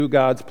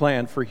God's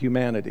plan for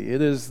humanity.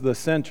 It is the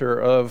center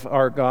of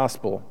our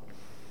gospel.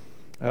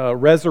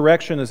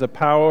 Resurrection is a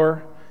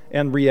power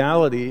and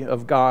reality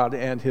of God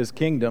and His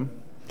kingdom.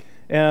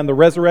 And the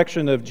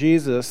resurrection of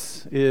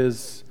Jesus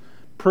is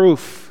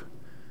proof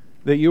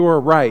that you are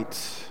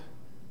right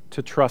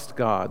to trust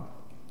God.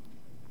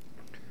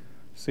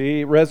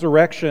 See,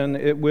 resurrection,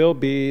 it will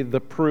be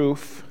the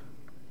proof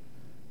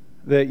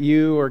that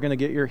you are going to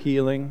get your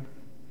healing,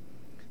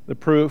 the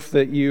proof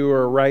that you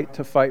are right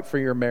to fight for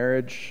your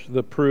marriage,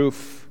 the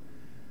proof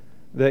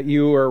that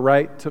you are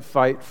right to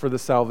fight for the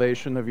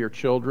salvation of your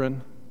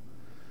children.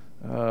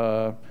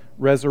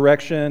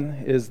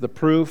 Resurrection is the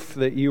proof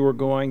that you are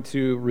going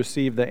to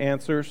receive the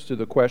answers to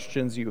the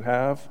questions you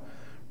have.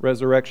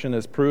 Resurrection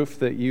is proof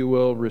that you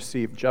will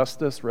receive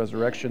justice.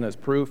 Resurrection is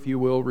proof you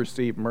will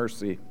receive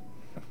mercy.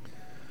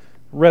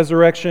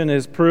 Resurrection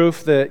is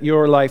proof that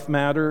your life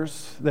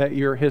matters, that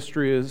your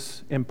history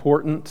is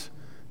important,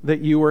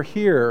 that you are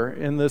here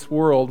in this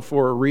world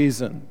for a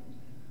reason.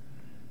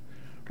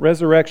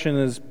 Resurrection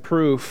is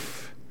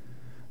proof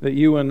that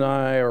you and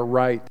I are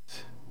right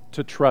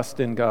to trust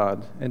in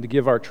God and to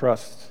give our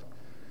trust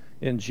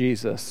in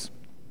Jesus.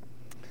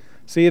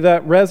 See,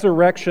 that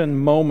resurrection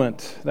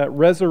moment, that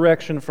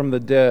resurrection from the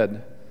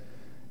dead,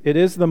 it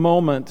is the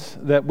moment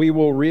that we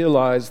will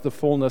realize the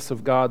fullness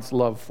of God's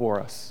love for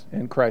us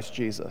in Christ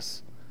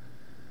Jesus.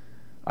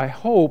 I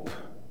hope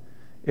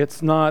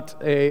it's not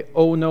a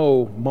oh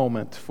no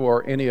moment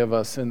for any of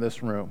us in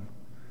this room.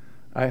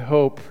 I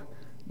hope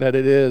that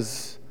it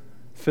is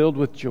filled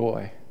with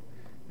joy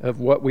of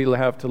what we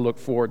have to look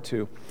forward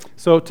to.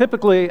 So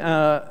typically,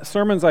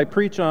 sermons I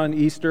preach on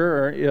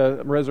Easter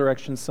or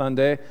Resurrection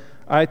Sunday,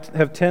 I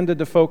have tended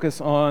to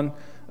focus on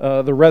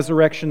the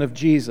resurrection of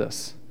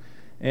Jesus.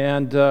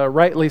 And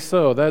rightly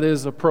so, that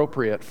is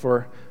appropriate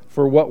for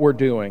what we're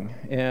doing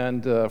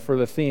and for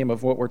the theme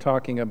of what we're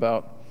talking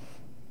about.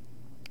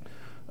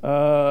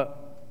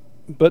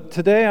 But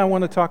today I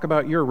want to talk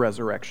about your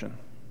resurrection.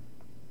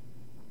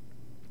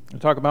 I'll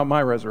talk about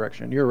my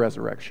resurrection, your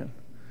resurrection.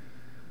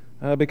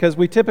 Because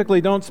we typically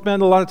don't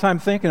spend a lot of time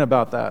thinking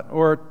about that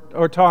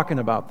or talking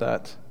about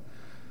that.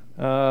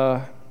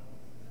 And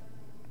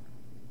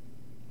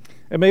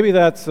maybe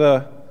that's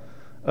a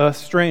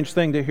strange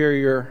thing to hear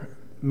your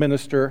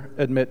minister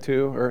admit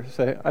to or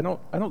say, I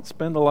don't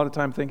spend a lot of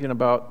time thinking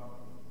about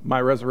my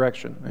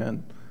resurrection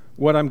and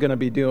what I'm going to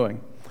be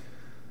doing.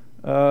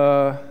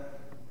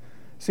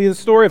 See, the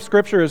story of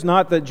Scripture is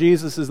not that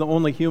Jesus is the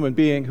only human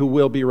being who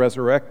will be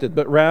resurrected,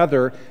 but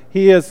rather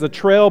He is the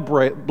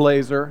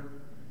trailblazer.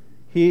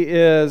 He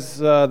is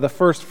the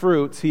first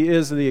fruits. He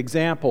is the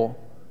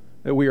example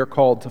that we are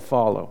called to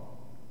follow.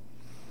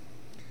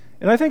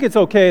 And I think it's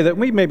okay that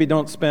we maybe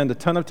don't spend a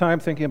ton of time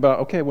thinking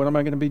about, okay, what am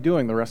I going to be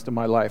doing the rest of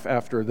my life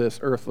after this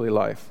earthly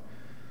life?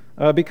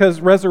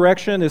 Because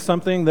resurrection is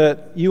something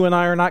that you and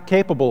I are not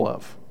capable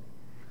of.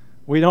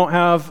 We don't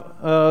have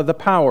the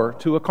power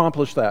to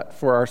accomplish that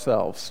for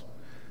ourselves.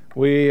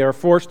 We are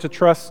forced to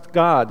trust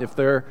God.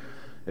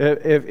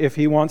 If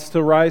He wants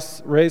to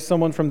raise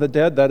someone from the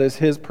dead, that is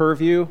His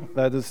purview.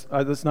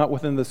 That's not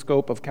within the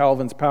scope of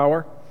Calvin's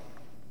power.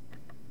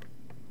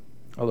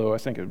 Although I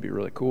think it would be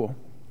really cool.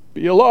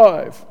 Be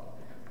alive.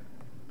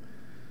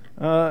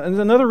 And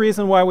another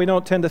reason why we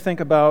don't tend to think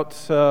about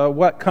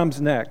what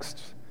comes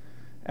next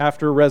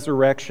after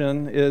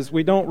resurrection is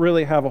we don't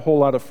really have a whole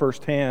lot of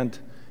firsthand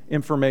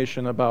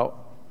information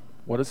about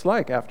what it's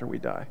like after we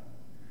die.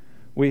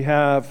 We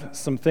have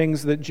some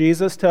things that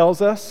Jesus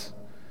tells us.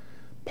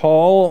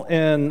 Paul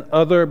and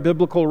other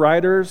biblical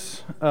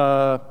writers,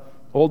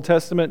 Old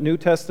Testament, New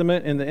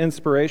Testament, in the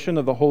inspiration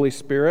of the Holy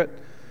Spirit,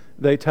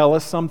 they tell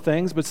us some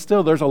things, but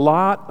still there's a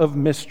lot of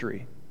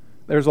mystery.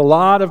 There's a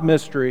lot of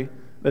mystery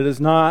that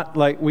is not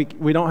like we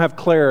don't have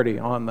clarity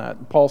on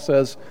that. Paul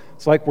says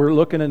it's like we're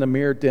looking in a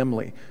mirror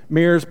dimly.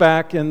 Mirrors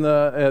back in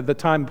the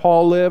time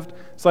Paul lived,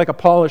 it's like a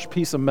polished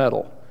piece of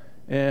metal.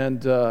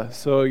 And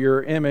so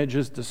your image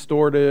is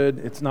distorted,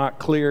 it's not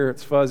clear,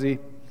 it's fuzzy.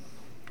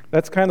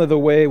 That's kind of the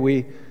way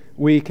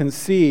we can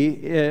see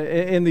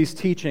in these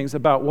teachings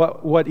about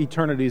what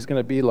eternity is going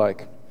to be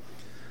like.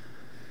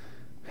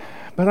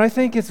 But I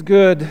think it's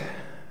good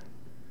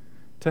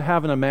to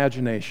have an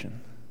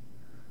imagination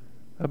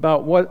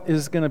about what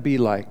is going to be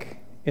like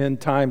in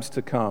times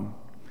to come.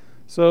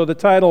 So the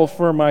title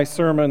for my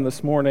sermon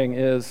this morning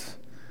is,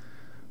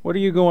 what are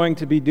you going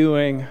to be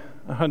doing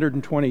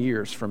 120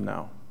 years from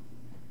now?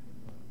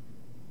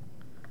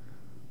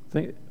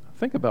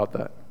 Think about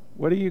that.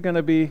 What are you going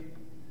to be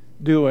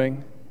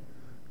doing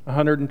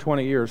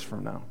 120 years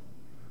from now?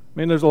 I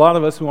mean, there's a lot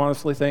of us who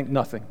honestly think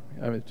nothing.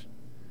 I mean,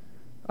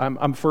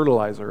 I'm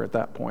fertilizer at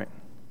that point.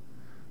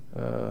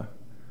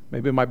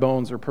 Maybe my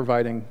bones are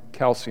providing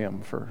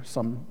calcium for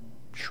some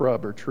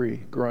shrub or tree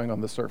growing on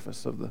the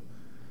surface of the,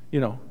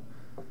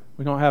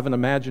 we don't have an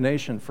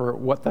imagination for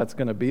what that's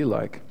going to be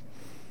like.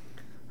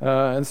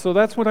 And so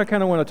that's what I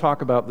kind of want to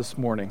talk about this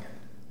morning.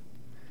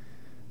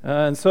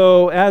 And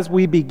so as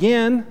we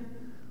begin,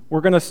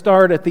 we're going to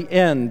start at the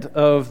end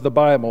of the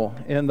Bible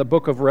in the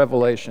book of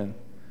Revelation.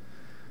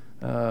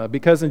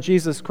 Because in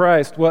Jesus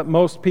Christ, what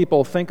most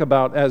people think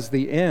about as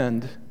the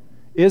end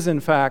is in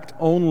fact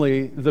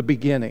only the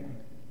beginning.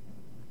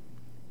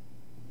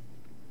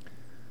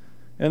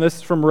 And this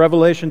is from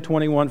Revelation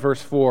 21,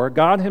 verse 4.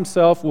 God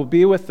himself will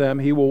be with them.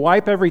 He will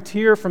wipe every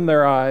tear from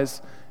their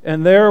eyes,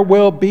 and there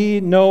will be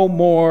no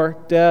more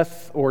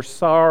death or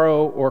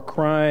sorrow or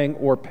crying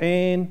or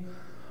pain.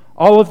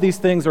 All of these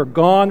things are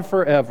gone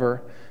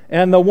forever.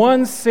 And the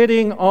one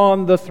sitting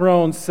on the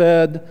throne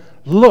said,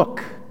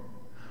 "Look,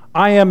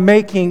 I am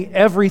making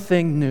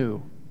everything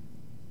new."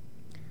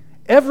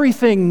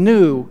 Everything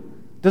new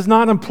does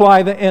not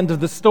imply the end of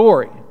the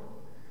story.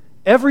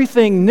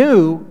 Everything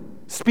new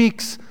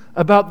speaks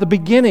about the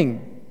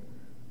beginning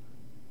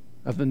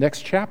of the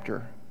next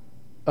chapter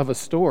of a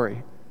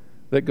story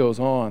that goes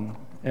on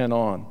and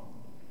on.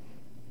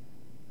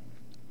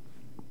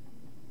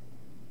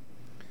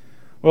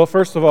 Well,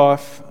 first of all,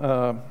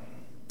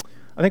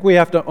 I think we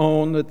have to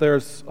own that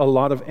there's a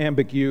lot of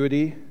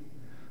ambiguity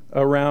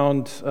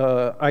around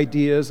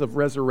ideas of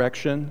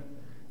resurrection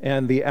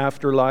and the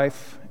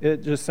afterlife.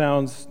 It just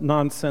sounds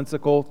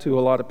nonsensical to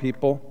a lot of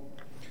people.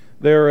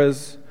 There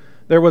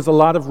was a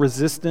lot of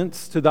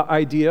resistance to the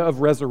idea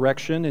of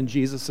resurrection in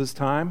Jesus'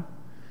 time.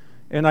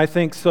 And I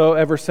think so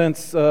ever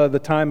since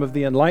the time of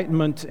the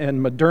Enlightenment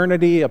and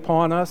modernity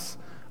upon us.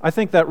 I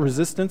think that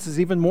resistance is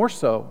even more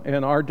so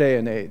in our day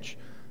and age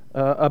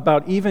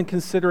about even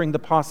considering the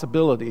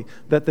possibility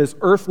that this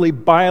earthly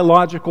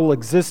biological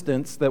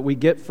existence that we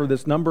get for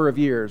this number of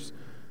years,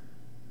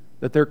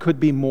 that there could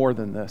be more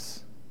than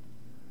this.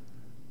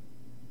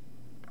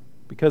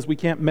 Because we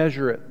can't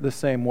measure it the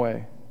same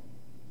way.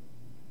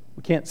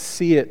 We can't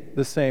see it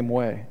the same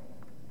way.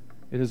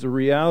 It is a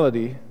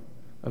reality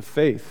of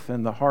faith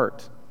in the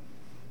heart.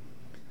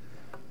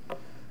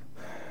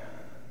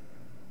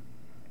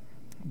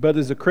 But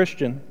as a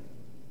Christian,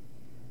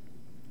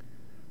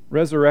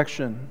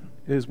 resurrection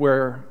is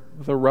where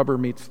the rubber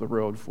meets the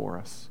road for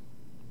us.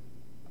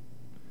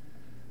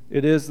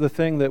 It is the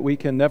thing that we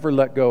can never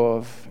let go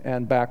of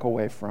and back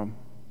away from.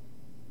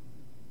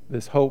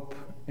 This hope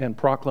and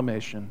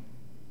proclamation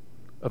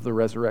of the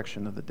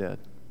resurrection of the dead.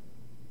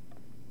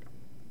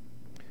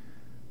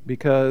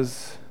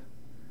 Because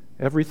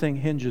everything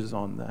hinges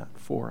on that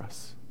for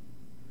us.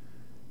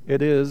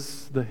 It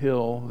is the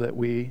hill that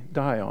we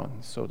die on,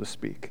 so to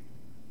speak,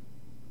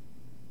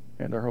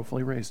 and are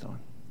hopefully raised on.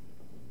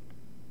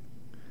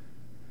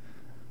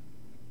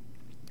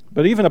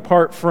 But even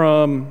apart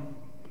from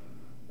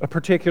a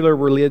particular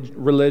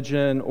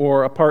religion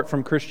or apart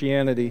from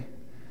Christianity,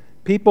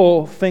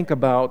 people think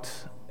about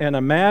and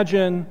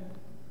imagine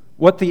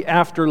what the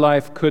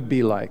afterlife could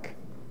be like.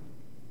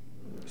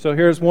 So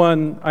here's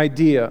one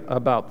idea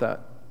about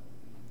that.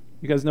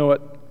 You guys know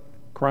what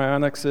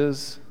cryonics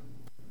is?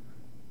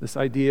 This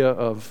idea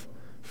of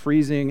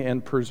freezing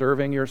and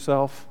preserving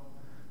yourself.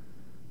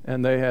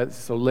 And they had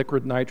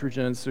liquid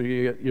nitrogen, so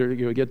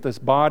you get this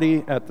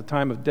body at the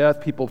time of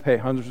death. People pay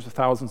hundreds of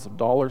thousands of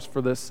dollars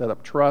for this, set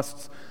up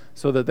trusts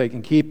so that they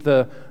can keep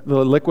the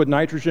liquid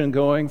nitrogen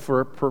going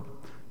for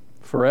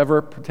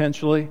forever,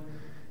 potentially.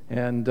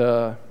 And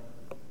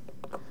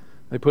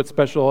they put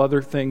special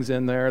other things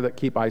in there that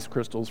keep ice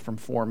crystals from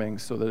forming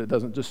so that it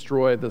doesn't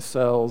destroy the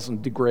cells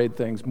and degrade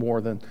things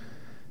more than...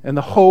 And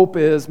the hope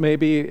is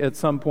maybe at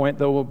some point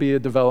there will be a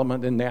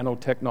development in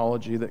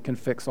nanotechnology that can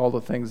fix all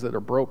the things that are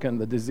broken,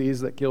 the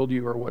disease that killed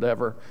you or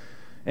whatever.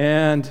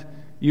 And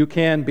you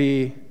can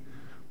be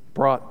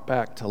brought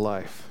back to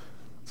life.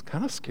 It's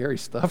kind of scary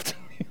stuff to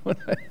me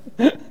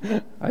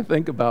when I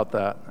think about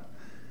that.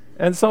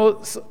 And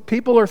so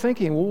people are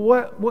thinking,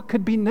 well, what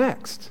could be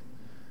next?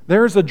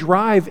 There's a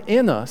drive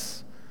in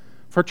us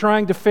for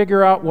trying to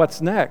figure out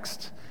what's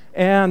next.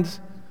 And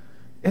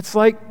it's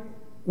like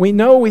we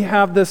know we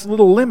have this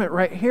little limit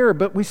right here,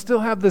 but we still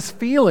have this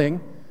feeling,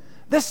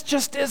 this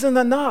just isn't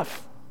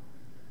enough.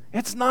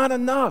 It's not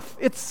enough.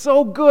 It's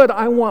so good,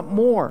 I want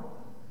more.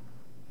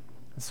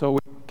 And so we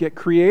get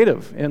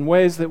creative in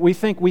ways that we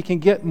think we can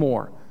get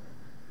more.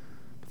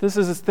 But this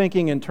is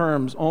thinking in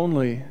terms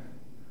only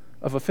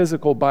of a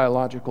physical,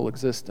 biological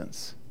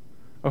existence.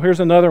 Oh, here's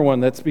another one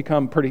that's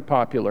become pretty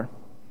popular.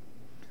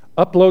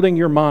 Uploading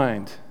your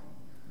mind.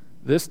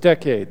 This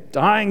decade,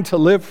 dying to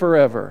live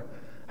forever.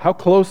 How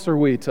close are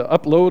we to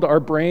upload our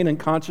brain and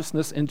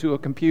consciousness into a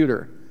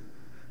computer?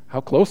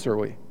 How close are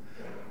we?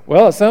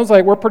 Well, it sounds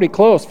like we're pretty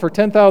close. For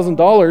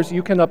 $10,000,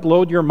 you can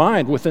upload your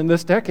mind within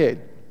this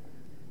decade.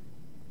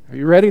 Are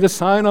you ready to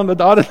sign on the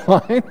dotted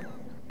line?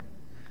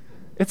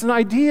 It's an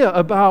idea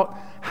about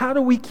how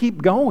do we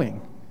keep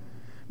going?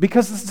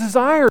 Because the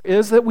desire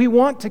is that we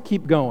want to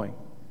keep going.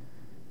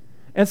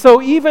 And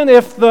so even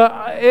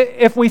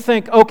if we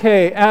think,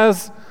 okay,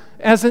 as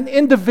an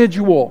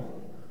individual,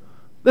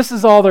 this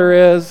is all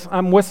there is.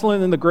 I'm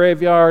whistling in the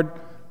graveyard.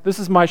 This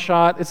is my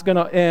shot. It's going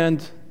to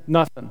end.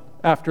 Nothing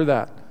after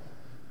that.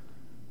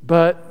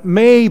 But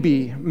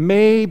maybe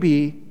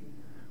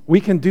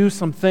we can do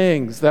some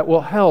things that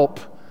will help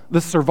the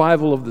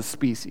survival of the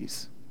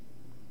species.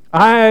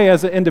 I,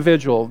 as an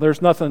individual,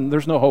 there's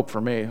no hope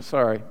for me.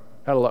 Sorry.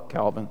 Out of luck,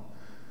 Calvin.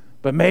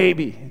 but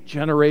maybe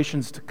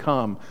generations to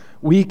come,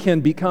 we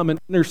can become an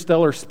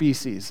interstellar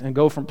species and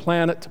go from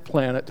planet to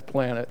planet to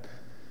planet.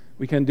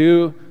 We can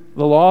do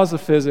the laws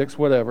of physics,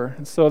 whatever.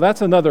 And so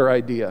that's another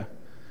idea.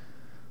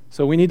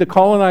 So we need to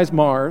colonize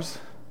Mars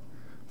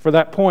for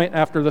that point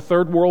after the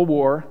Third World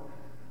War,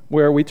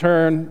 where we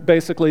turn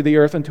basically the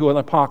Earth into an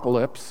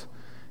apocalypse,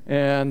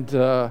 and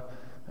the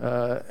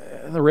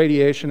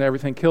radiation and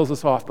everything kills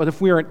us off. But if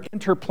we are an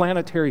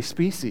interplanetary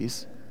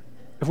species,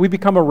 if we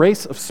become a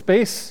race of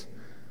space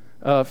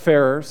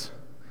farers,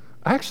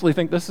 I actually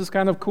think this is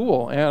kind of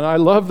cool, and I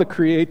love the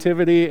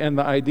creativity and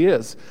the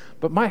ideas.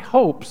 But my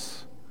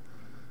hopes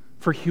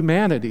for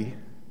humanity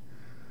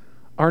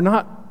are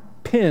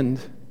not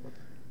pinned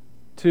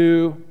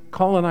to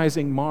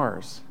colonizing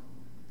Mars.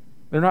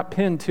 They're not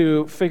pinned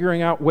to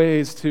figuring out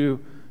ways to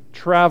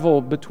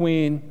travel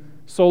between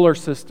solar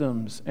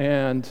systems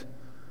and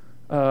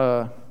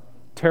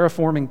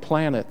terraforming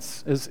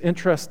planets. As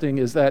interesting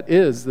as that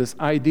is, this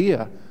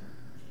idea,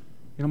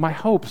 my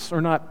hopes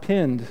are not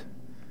pinned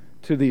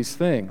to these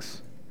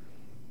things.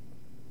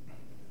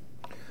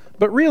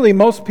 But really,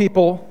 most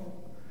people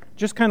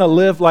just kind of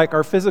live like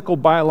our physical,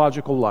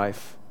 biological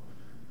life.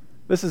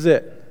 This is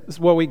it. This is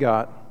what we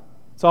got.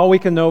 It's all we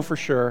can know for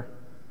sure.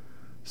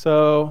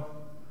 So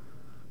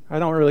I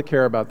don't really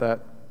care about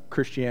that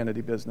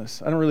Christianity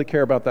business. I don't really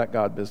care about that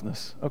God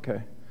business.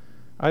 Okay.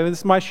 This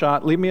is my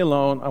shot. Leave me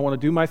alone. I want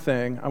to do my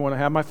thing. I want to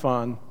have my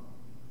fun.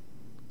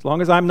 As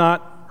long as I'm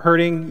not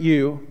hurting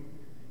you,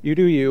 you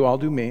do you, I'll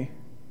do me.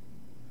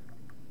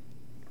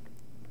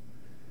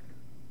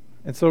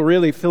 And so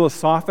really,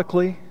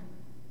 philosophically,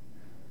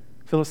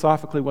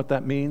 what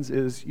that means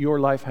is your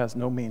life has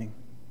no meaning.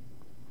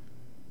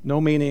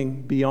 No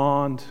meaning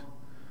beyond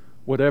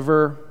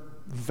whatever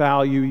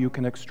value you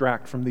can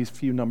extract from these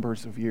few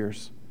numbers of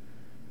years.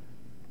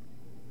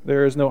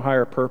 There is no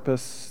higher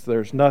purpose.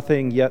 There's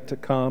nothing yet to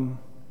come.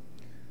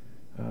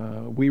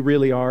 We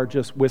really are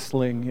just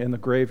whistling in the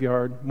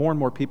graveyard. More and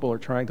more people are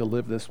trying to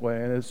live this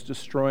way, and it's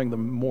destroying the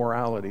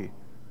morality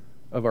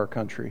of our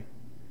country.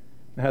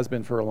 It has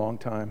been for a long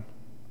time.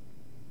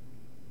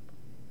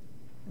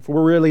 If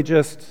we're really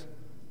just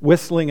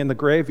whistling in the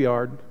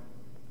graveyard,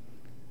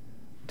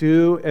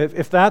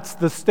 if that's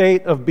the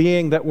state of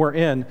being that we're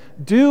in,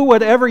 do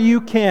whatever you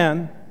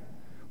can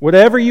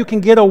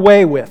get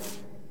away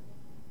with,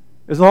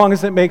 as long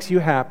as it makes you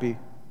happy.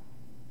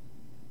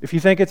 If you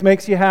think it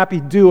makes you happy,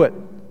 do it,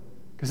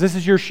 because this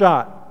is your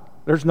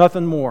shot. There's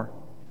nothing more.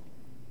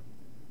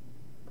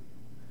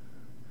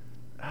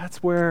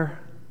 That's where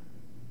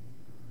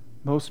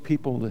most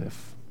people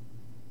live.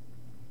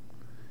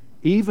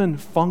 Even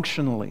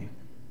functionally,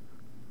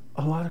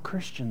 a lot of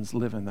Christians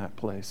live in that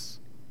place.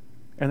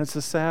 And it's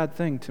a sad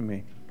thing to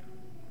me.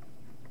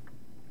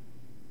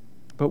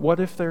 But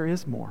what if there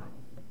is more?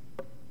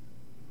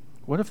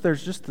 What if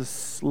there's just the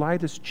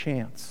slightest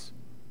chance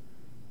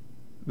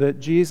that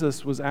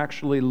Jesus was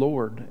actually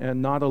Lord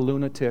and not a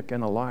lunatic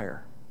and a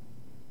liar?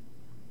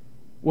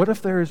 What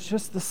if there is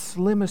just the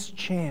slimmest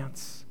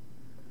chance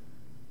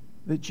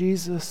that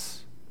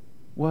Jesus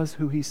was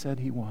who he said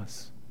he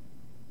was?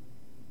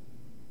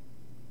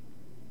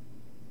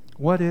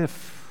 What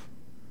if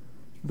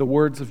the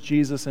words of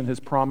Jesus and his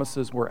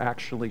promises were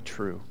actually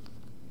true?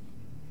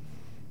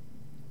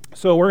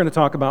 So we're going to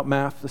talk about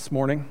math this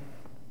morning.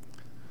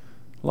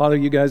 A lot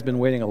of you guys have been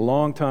waiting a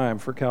long time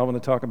for Calvin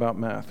to talk about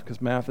math,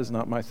 because math is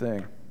not my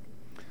thing.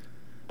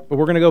 But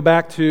we're going to go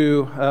back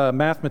to a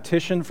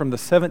mathematician from the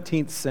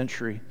 17th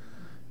century,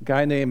 a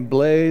guy named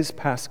Blaise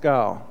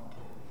Pascal.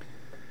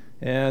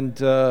 And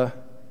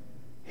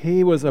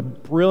he was a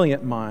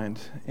brilliant mind,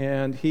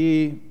 and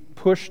he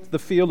pushed the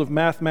field of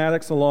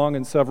mathematics along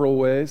in several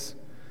ways.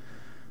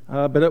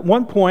 But at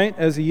one point,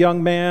 as a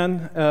young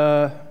man,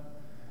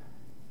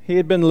 he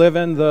had been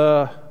living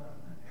the,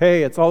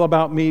 hey, it's all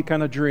about me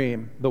kind of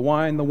dream, the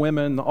wine, the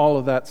women, all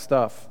of that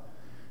stuff,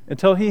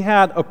 until he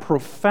had a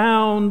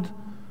profound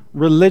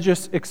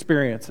religious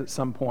experience at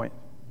some point.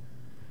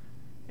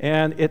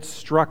 And it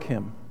struck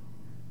him,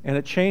 and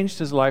it changed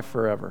his life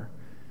forever.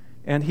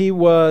 And he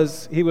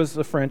was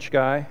a French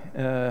guy,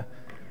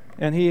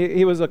 and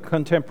he was a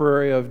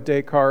contemporary of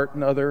Descartes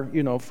and other,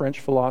 French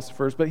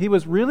philosophers, but he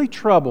was really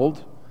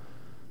troubled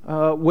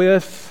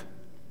with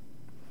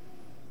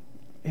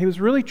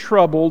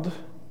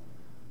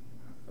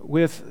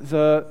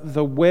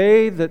the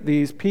way that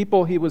these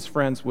people he was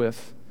friends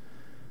with,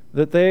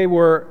 that they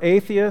were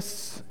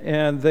atheists,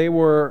 and they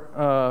were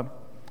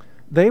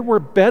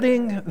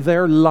betting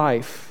their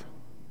life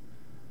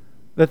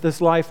that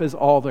this life is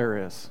all there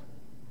is.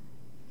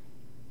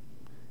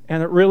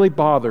 And it really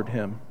bothered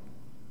him.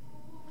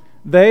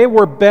 They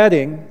were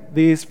betting,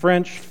 these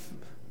French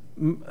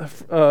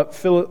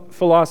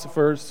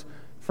philosophers,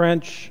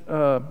 French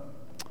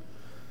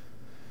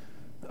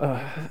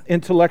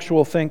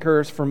intellectual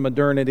thinkers from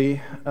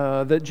modernity,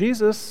 that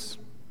Jesus,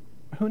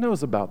 who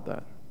knows about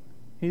that?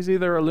 He's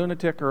either a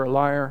lunatic or a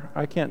liar.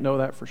 I can't know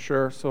that for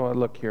sure, so I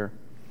look here.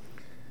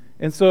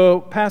 And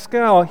so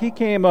Pascal, he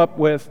came up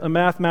with a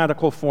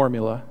mathematical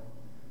formula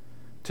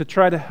to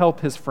try to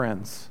help his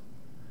friends,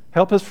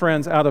 help his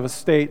friends out of a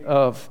state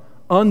of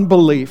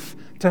unbelief,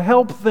 to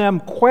help them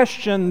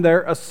question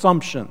their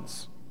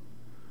assumptions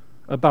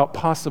about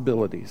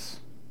possibilities.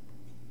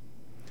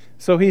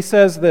 So he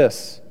says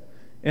this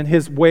in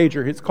his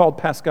wager. It's called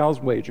Pascal's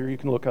wager. You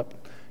can look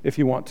up if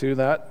you want to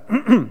that.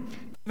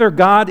 Either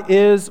God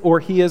is or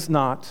he is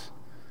not,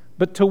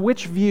 but to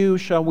which view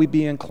shall we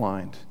be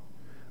inclined?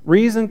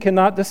 Reason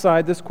cannot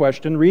decide this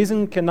question.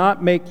 Reason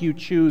cannot make you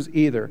choose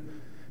either,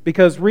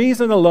 because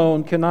reason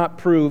alone cannot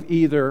prove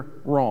either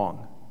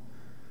wrong.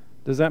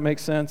 Does that make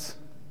sense?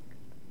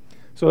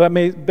 So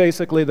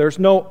basically, there's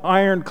no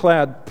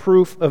ironclad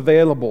proof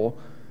available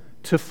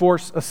to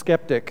force a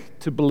skeptic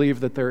to believe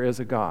that there is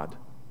a God.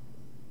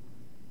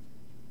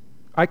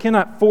 I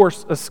cannot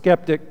force a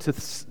skeptic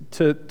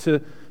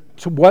to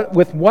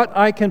what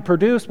I can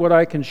produce, what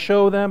I can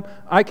show them.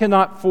 I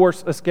cannot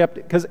force a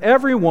skeptic, because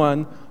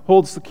everyone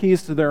holds the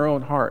keys to their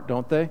own heart,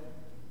 don't they?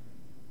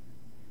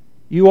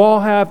 You all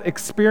have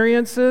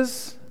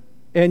experiences,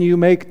 and you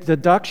make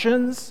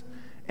deductions,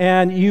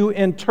 and you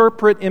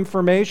interpret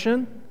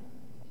information.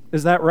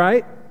 Is that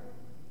right?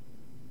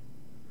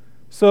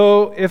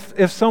 So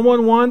if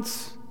someone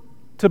wants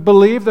to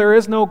believe there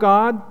is no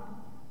God,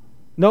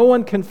 no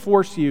one can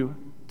force you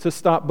to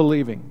stop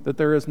believing that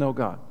there is no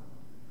God.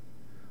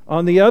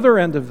 On the other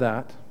end of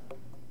that,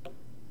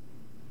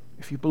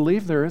 if you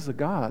believe there is a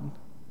God,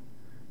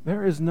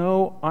 there is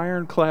no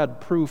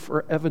ironclad proof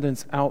or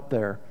evidence out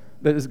there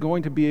that is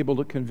going to be able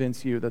to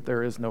convince you that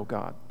there is no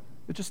God.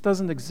 It just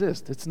doesn't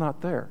exist. It's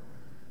not there.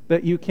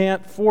 That you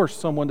can't force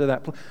someone to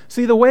that place.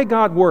 See, the way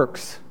God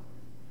works,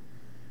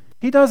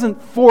 he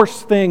doesn't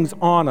force things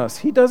on us.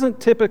 He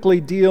doesn't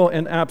typically deal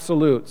in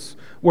absolutes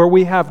where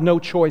we have no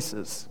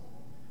choices.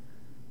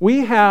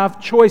 We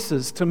have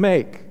choices to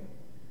make.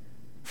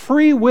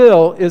 Free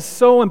will is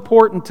so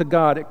important to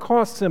God. It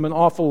costs him an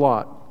awful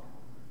lot.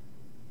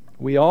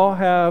 We all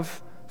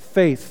have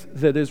faith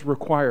that is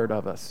required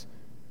of us.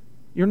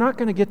 You're not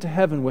going to get to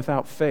heaven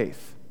without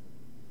faith.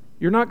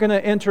 You're not going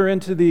to enter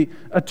into the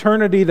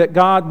eternity that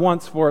God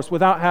wants for us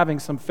without having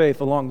some faith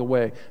along the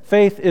way.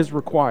 Faith is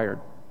required.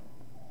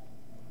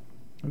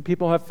 And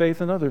people have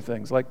faith in other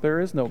things, like there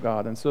is no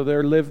God, and so they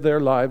live their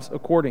lives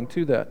according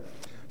to that.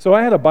 So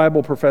I had a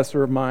Bible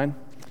professor of mine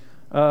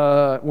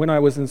when I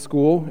was in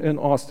school in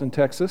Austin,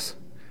 Texas,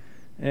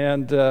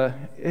 and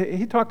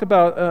he talked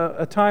about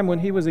a time when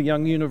he was a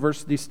young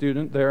university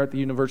student there at the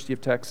University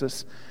of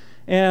Texas,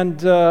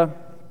 and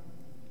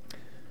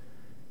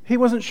he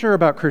wasn't sure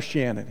about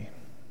Christianity.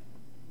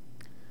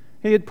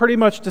 He had pretty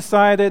much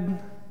decided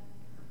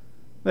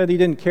that he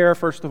didn't care,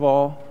 first of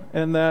all,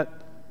 and that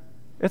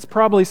it's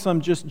probably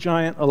some just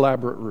giant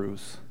elaborate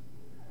ruse.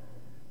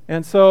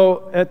 And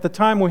so at the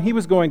time when he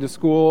was going to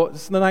school,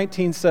 it's the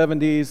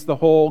 1970s, the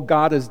whole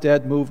God is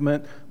dead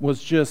movement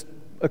was just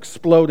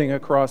exploding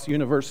across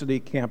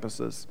university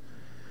campuses.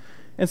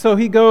 And so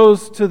he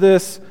goes to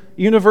this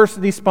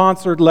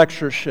university-sponsored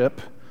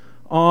lectureship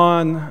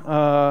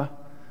on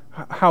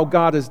how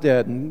God is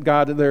dead, and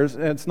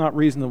it's not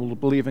reasonable to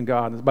believe in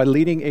God. It's by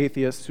leading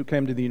atheists who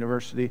came to the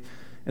university.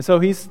 And so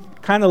he's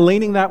kind of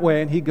leaning that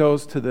way, and he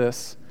goes to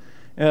this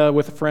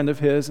with a friend of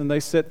his, and they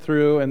sit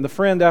through, and the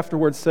friend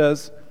afterwards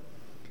says,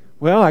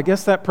 well, I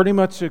guess that pretty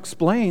much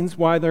explains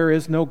why there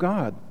is no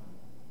God.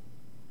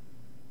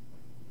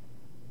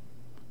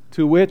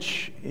 To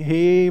which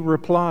he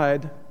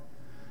replied,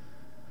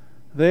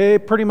 they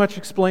pretty much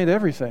explained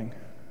everything,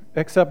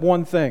 except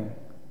one thing.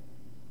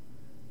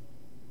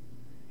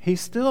 He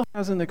still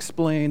hasn't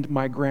explained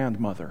my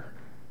grandmother.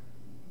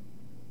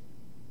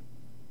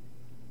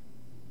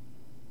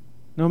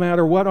 No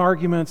matter what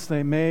arguments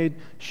they made,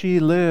 she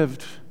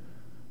lived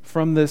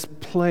from this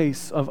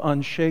place of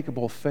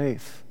unshakable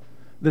faith,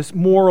 this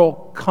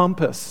moral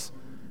compass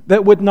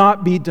that would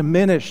not be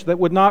diminished, that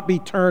would not be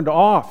turned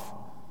off.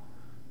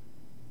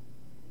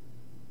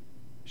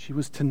 She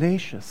was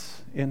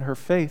tenacious in her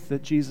faith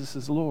that Jesus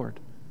is Lord,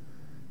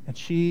 and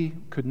she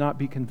could not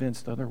be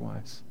convinced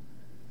otherwise.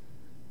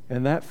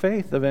 And that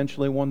faith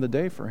eventually won the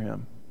day for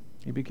him.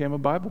 He became a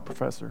Bible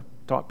professor,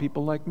 taught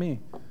people like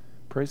me.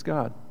 Praise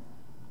God.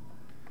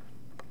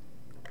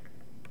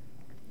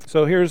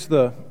 So here's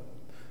the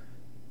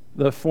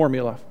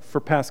formula for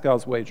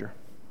Pascal's wager.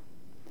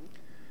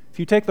 If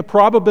you take the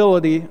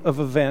probability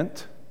of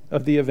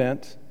the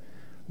event,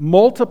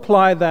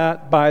 multiply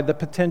that by the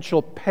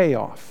potential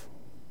payoff.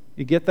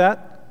 You get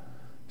that?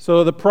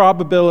 So the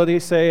probability,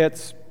 say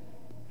it's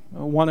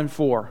 1 in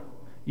 4.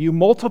 You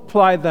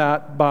multiply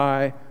that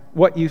by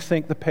what you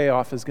think the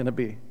payoff is going to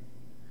be.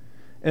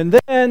 And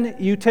then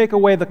you take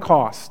away the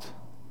cost.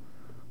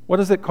 What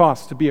does it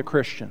cost to be a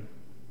Christian?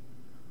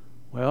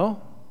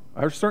 Well,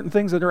 there are certain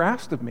things that are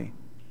asked of me.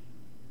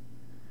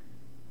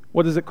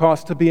 What does it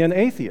cost to be an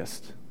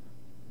atheist?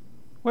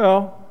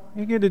 Well,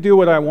 you get to do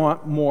what I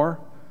want more.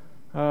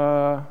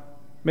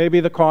 Maybe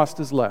the cost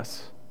is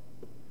less.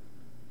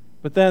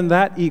 But then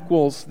that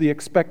equals the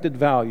expected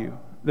value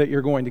that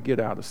you're going to get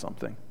out of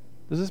something.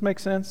 Does this make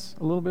sense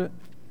a little bit?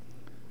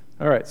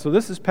 All right, so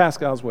this is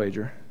Pascal's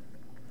wager.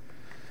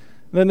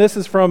 Then this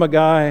is from a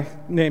guy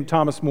named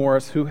Thomas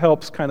Morris who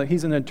helps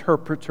he's an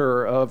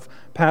interpreter of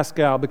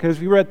Pascal, because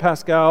if you read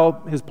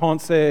Pascal, his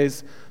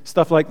pensées,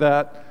 stuff like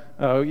that,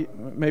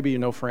 maybe you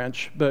know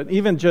French, but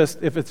even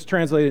just if it's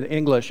translated in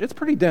English, it's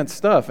pretty dense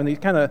stuff, and he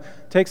kind of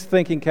takes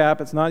thinking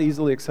cap. It's not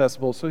easily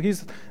accessible. So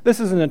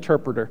this is an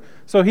interpreter.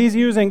 So he's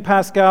using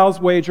Pascal's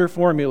wager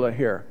formula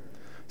here.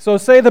 So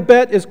say the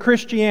bet is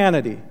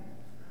Christianity.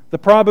 The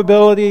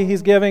probability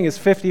he's giving is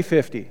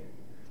 50-50.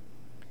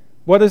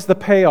 What is the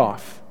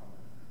payoff?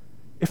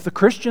 If the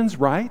Christian's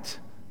right,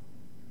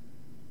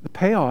 the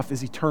payoff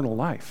is eternal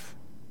life.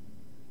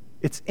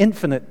 It's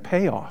infinite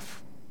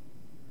payoff.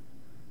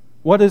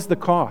 What is the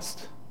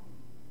cost?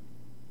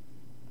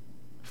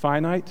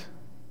 Finite?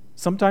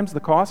 Sometimes the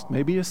cost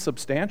maybe is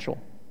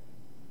substantial.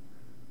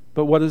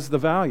 But what is the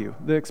value,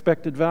 the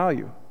expected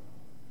value?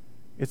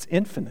 It's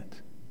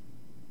infinite.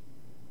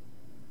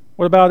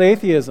 What about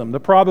atheism? The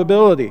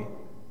probability,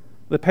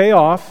 the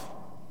payoff,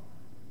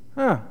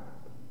 I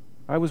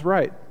was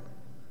right.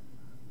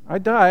 I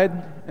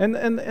died,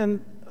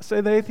 and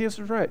say the atheist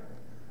was right.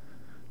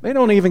 They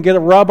don't even get to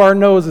rub our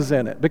noses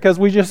in it because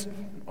we just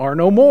are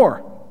no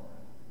more.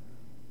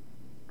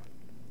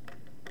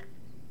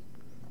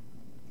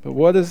 But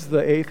what does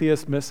the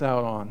atheist miss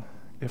out on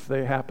if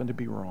they happen to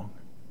be wrong?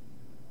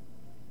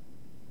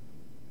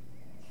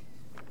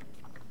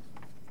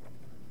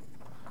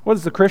 What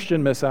does the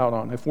Christian miss out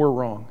on if we're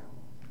wrong?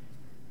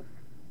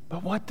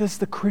 But what does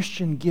the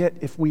Christian get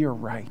if we are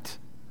right?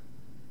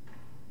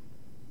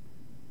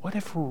 What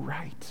if we're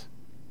right?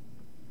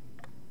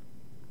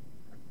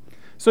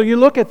 So you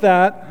look at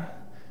that.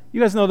 You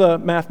guys know the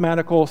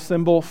mathematical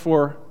symbol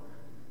for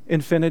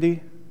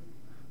infinity?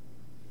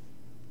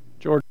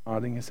 George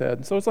nodding his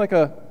head. So it's like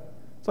a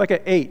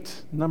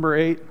 8, number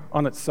 8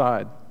 on its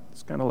side.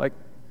 It's kind of like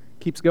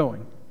keeps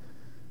going,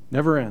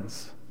 never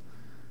ends.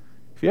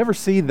 If you ever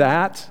see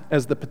that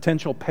as the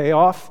potential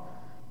payoff,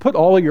 put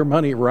all of your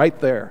money right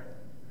there,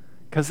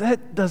 because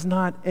that does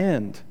not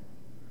end.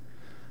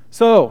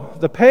 So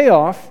the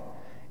payoff,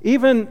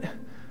 say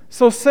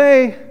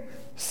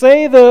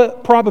the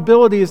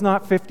probability is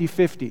not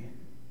 50-50.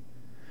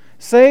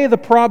 Say the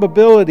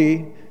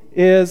probability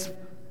is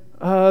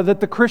that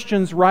the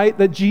Christian's right,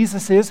 that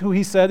Jesus is who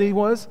he said he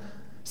was.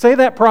 Say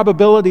that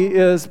probability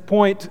is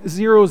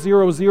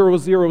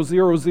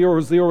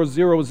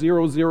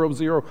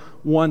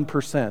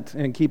 0.000000000001%,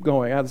 and keep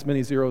going, add as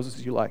many zeros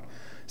as you like.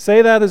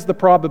 Say that is the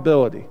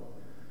probability,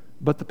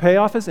 but the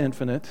payoff is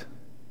infinite,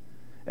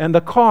 and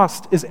the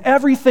cost is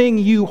everything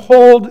you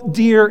hold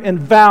dear and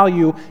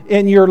value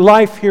in your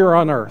life here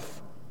on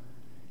earth.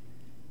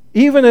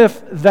 Even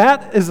if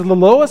that is the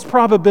lowest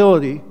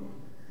probability,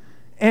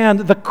 and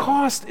the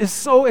cost is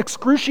so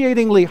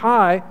excruciatingly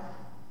high,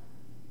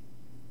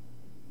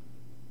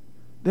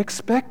 the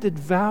expected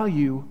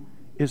value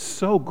is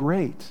so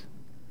great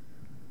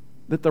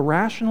that the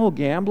rational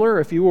gambler,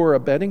 if you were a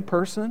betting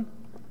person,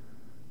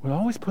 would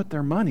always put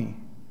their money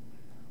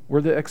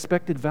where the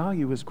expected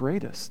value is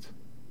greatest.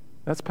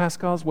 That's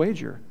Pascal's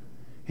wager.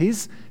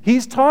 He's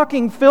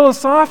talking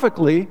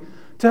philosophically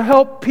to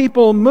help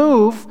people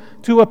move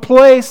to a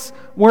place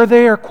where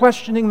they are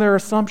questioning their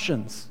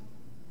assumptions.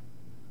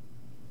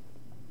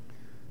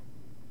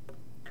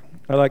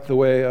 I like the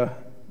way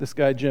this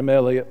guy Jim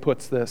Elliot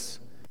puts this.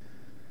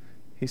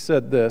 He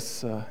said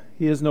this,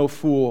 he is no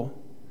fool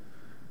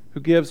who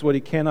gives what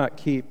he cannot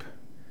keep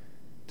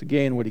to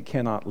gain what he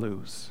cannot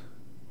lose.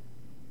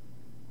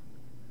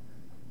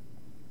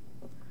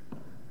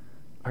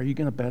 Are you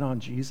going to bet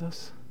on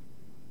Jesus?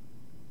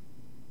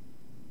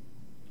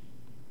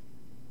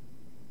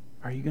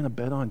 Are you going to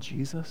bet on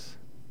Jesus?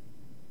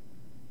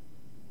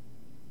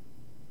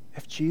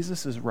 If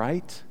Jesus is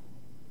right,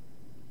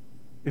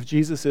 if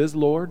Jesus is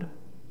Lord,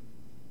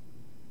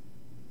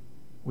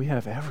 we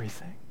have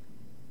everything.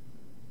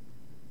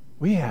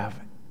 We have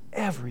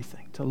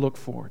everything to look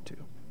forward to.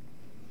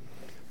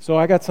 So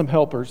I got some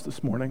helpers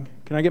this morning.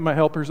 Can I get my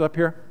helpers up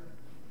here?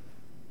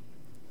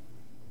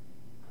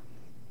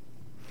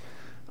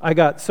 I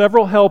got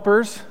several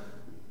helpers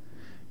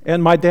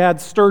and my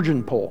dad's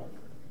sturgeon pole.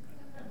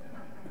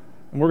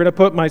 And we're going to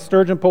put my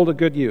sturgeon pole to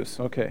good use.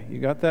 Okay, you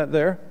got that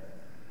there?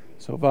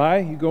 So Vi,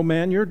 you go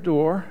man your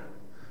door.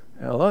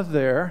 Ella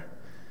there.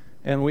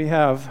 And we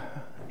have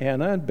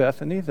Anna and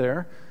Bethany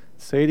there.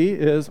 Sadie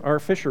is our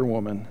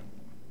fisherwoman.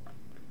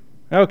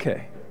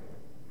 Okay.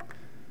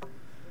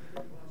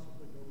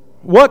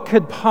 What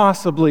could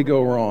possibly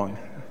go wrong?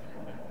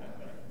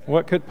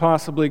 What could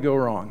possibly go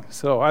wrong?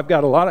 So I've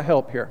got a lot of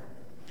help here.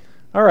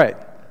 All right.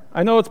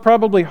 I know it's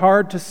probably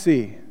hard to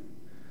see,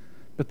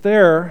 but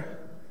there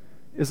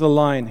is a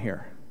line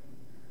here.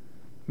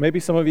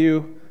 Maybe some of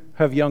you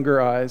have younger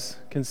eyes,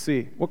 can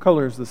see. What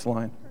color is this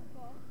line?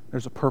 Purple.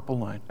 There's a purple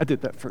line. I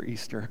did that for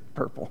Easter,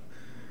 purple.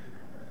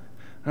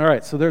 All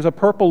right, so there's a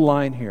purple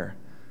line here.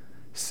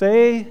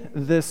 Say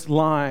this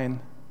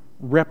line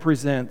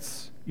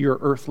represents your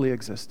earthly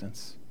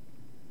existence,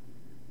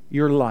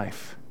 your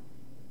life.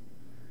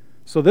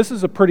 So this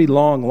is a pretty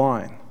long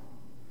line.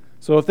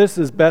 So if this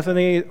is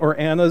Bethany or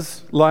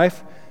Anna's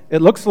life,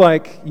 it looks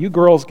like you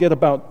girls get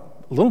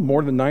about a little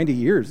more than 90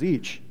 years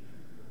each.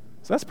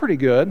 So that's pretty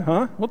good,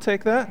 huh? We'll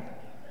take that.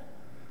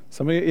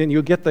 And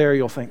you'll get there,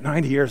 you'll think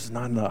 90 years is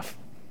not enough.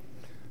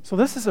 So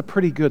this is a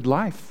pretty good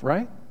life,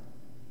 right?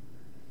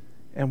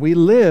 And we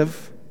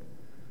live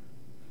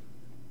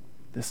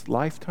this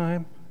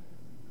lifetime,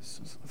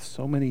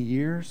 so many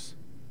years.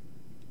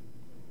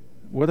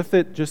 What if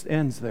it just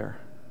ends there?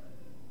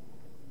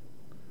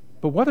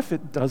 But what if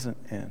it doesn't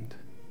end?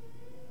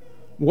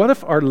 What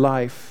if our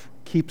life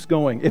keeps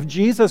going? If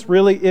Jesus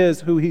really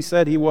is who he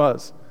said he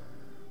was,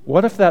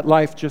 what if that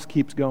life just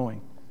keeps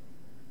going?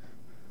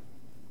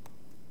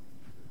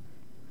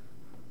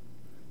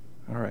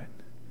 All right.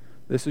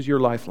 This is your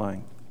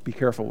lifeline. Be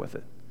careful with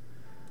it.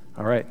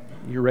 All right.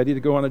 You ready to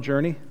go on a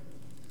journey?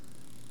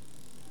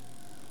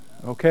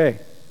 Okay.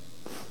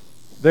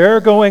 They're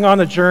going on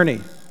a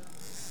journey.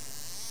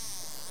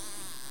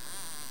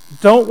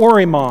 Don't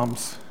worry,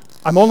 moms.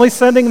 I'm only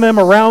sending them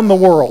around the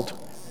world.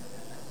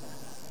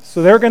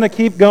 So they're going to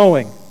keep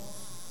going.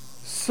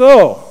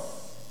 So,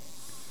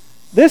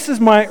 this is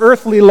my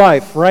earthly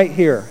life right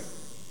here.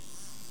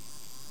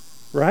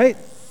 Right?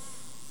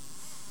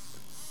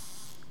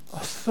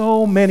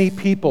 So many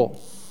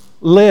people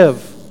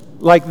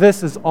live like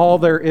this is all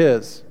there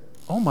is.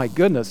 Oh my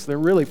goodness, they're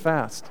really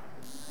fast.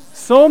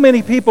 So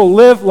many people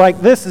live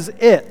like this is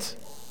it.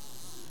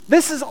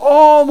 This is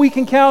all we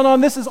can count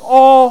on. This is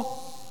all.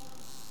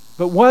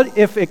 But what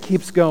if it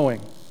keeps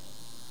going?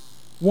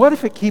 What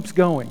if it keeps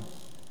going?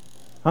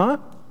 Huh?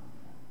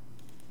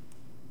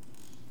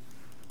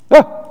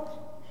 Ah!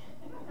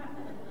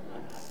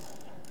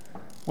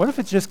 What if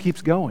it just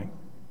keeps going?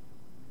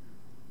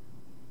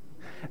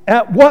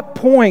 At what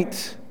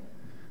point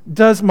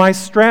does my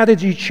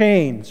strategy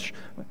change?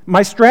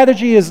 My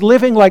strategy is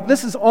living like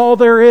this is all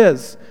there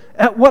is.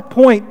 At what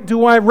point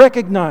do I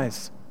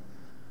recognize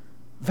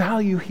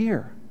value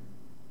here?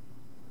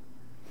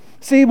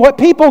 See, what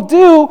people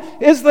do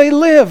is they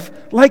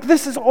live like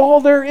this is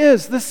all there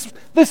is, this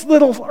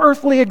little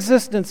earthly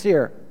existence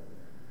here.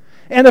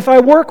 And if I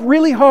work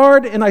really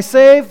hard and I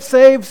save,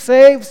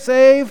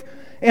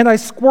 and I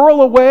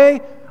squirrel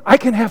away, I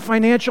can have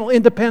financial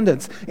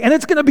independence. And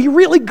it's going to be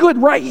really good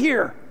right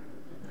here.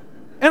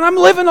 And I'm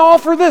living all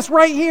for this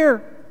right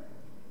here.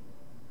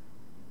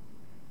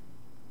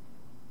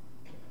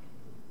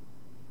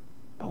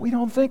 But we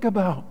don't think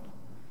about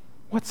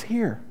what's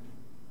here.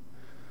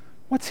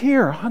 What's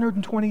here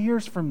 120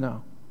 years from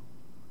now?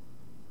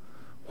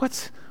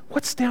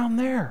 What's down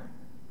there?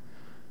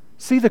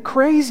 See, the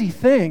crazy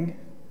thing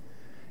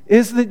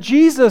is that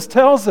Jesus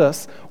tells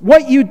us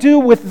what you do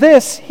with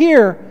this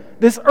here,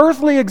 this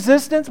earthly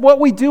existence, what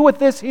we do with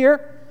this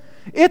here,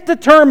 it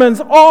determines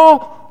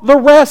all the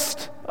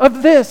rest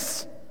of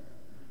this.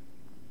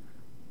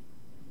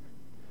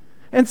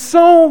 And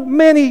so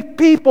many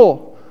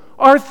people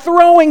are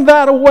throwing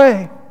that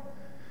away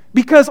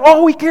because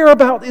all we care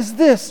about is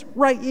this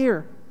right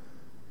here.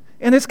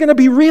 And it's going to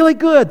be really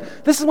good.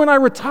 This is when I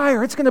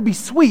retire. It's going to be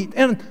sweet.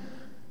 And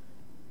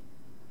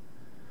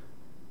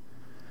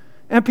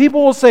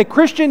people will say,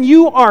 Christian,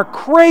 you are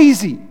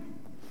crazy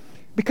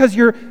because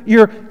you're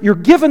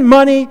giving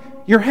money,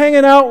 you're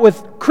hanging out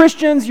with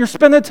Christians, you're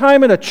spending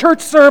time in a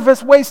church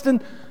service,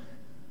 wasting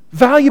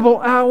valuable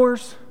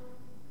hours.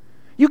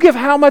 You give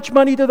how much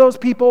money to those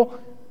people?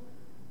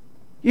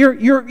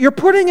 You're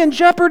putting in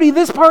jeopardy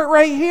this part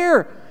right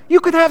here. You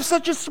could have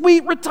such a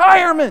sweet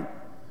retirement.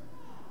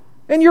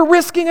 And you're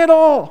risking it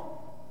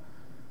all.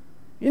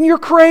 And you're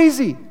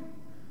crazy.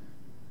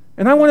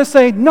 And I want to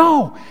say,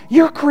 no,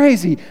 you're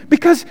crazy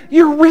because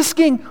you're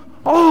risking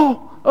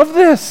all of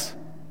this.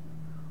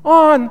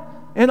 On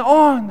and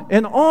on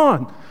and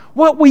on.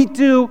 What we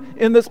do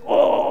in this,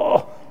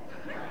 what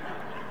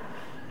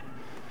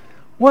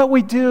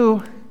we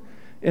do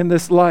in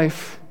this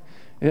life,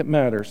 it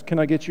matters. Can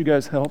I get you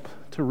guys help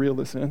to reel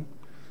this in?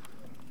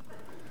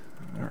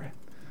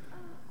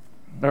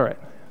 All right.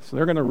 So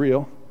they're going to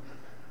reel.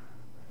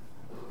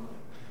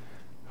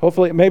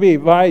 Hopefully, maybe,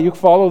 Vi, you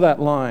follow that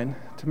line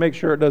to make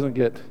sure it doesn't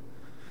get...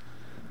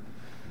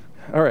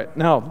 All right,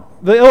 now,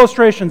 the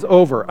illustration's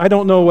over. I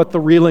don't know what the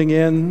reeling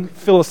in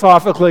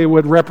philosophically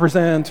would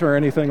represent or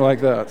anything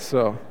like that,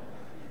 so...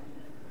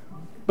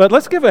 But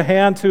let's give a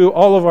hand to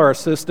all of our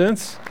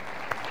assistants.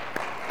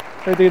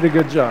 They did a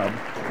good job.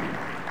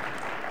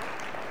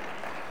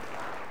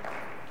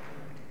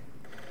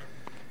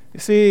 You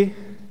see,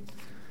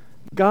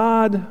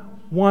 God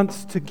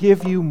wants to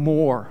give you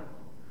more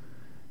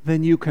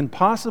than you can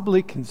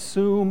possibly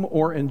consume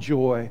or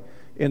enjoy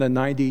in a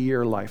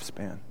 90-year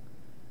lifespan.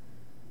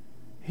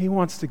 He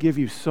wants to give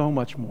you so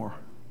much more.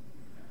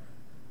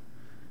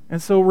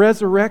 And so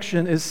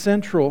resurrection is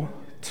central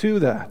to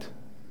that.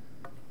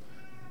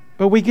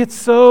 But we get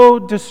so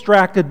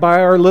distracted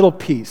by our little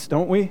piece,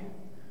 don't we?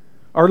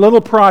 Our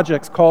little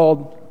projects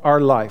called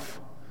our life.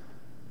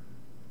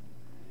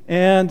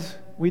 And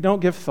we don't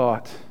give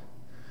thought.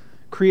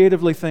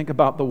 Creatively think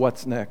about the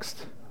what's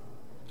next.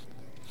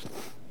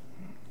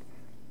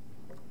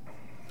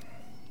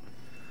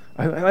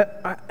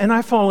 And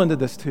I fall into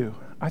this too.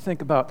 I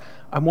think about,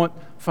 I want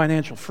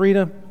financial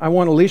freedom. I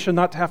want Alicia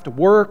not to have to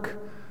work.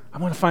 I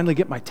want to finally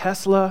get my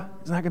Tesla.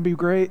 Isn't that going to be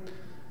great?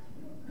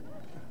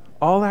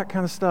 All that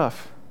kind of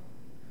stuff.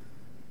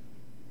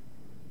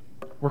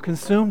 We're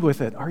consumed with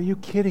it. Are you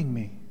kidding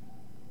me?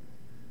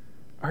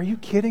 Are you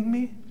kidding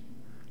me?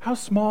 How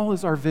small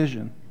is our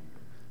vision?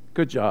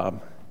 Good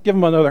job. Give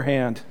them another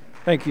hand.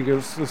 Thank you.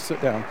 Let's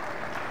sit down.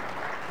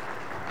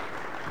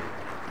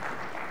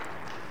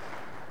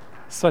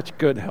 Such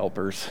good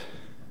helpers.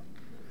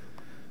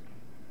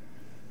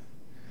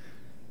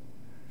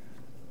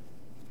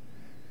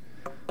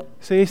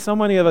 See, so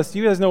many of us, do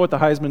you guys know what the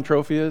Heisman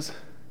Trophy is?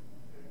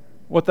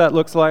 What that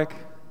looks like?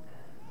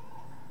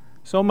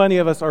 So many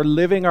of us are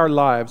living our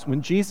lives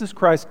when Jesus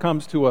Christ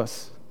comes to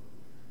us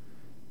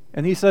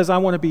and He says, I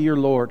want to be your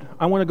Lord.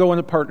 I want to go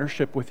into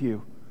partnership with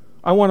you.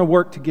 I want to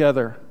work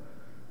together.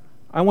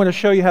 I want to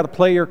show you how to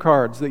play your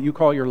cards that you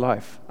call your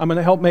life. I'm going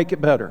to help make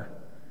it better.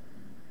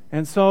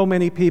 And so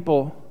many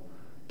people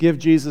give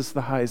Jesus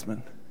the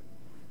Heisman.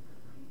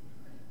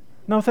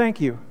 No, thank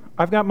you.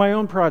 I've got my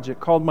own project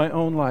called my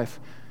own life.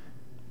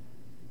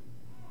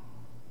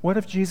 What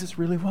if Jesus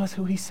really was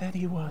who He said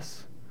He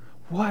was?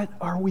 What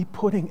are we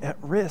putting at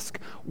risk?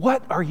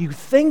 What are you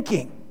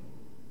thinking?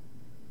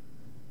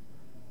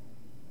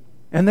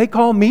 And they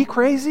call me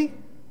crazy?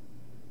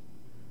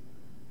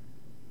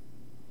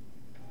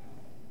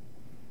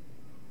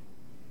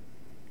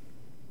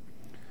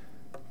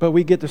 But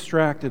we get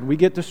distracted. We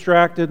get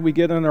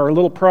in our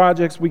little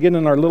projects. We get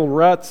in our little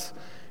ruts.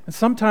 And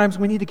sometimes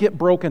we need to get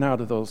broken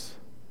out of those.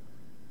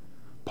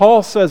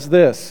 Paul says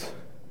this.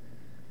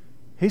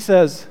 He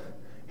says,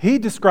 he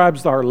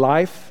describes our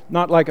life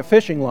not like a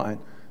fishing line,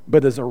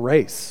 but as a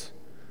race.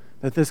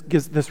 That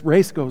this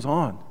race goes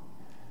on.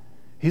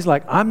 He's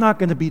like, I'm not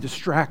going to be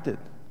distracted.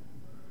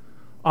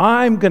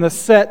 I'm going to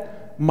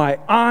set my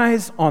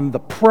eyes on the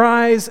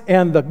prize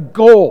and the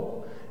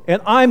goal.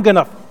 And I'm going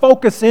to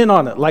focus in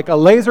on it like a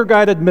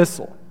laser-guided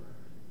missile.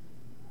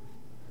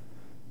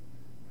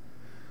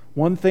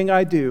 One thing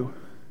I do,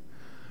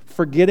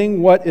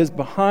 forgetting what is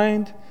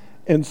behind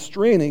and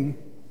straining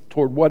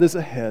toward what is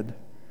ahead,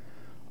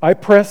 I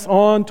press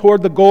on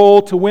toward the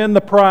goal to win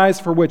the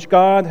prize for which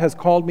God has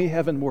called me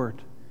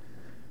heavenward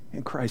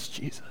in Christ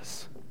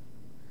Jesus.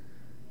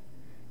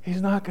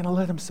 He's not going to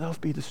let himself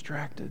be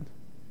distracted.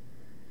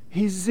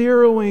 He's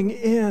zeroing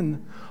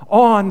in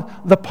on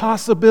the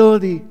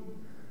possibility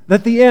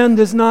that the end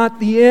is not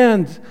the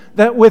end,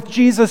 that with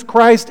Jesus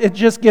Christ it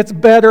just gets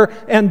better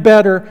and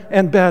better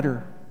and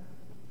better.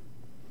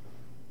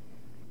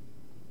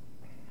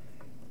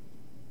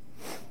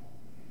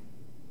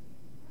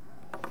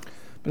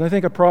 But I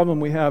think a problem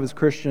we have as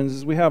Christians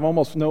is we have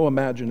almost no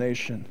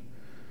imagination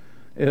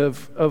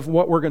of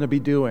what we're going to be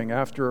doing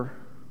after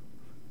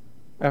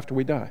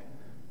we die.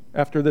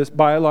 After this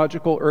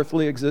biological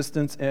earthly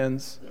existence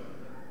ends,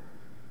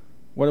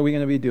 what are we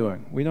going to be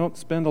doing? We don't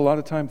spend a lot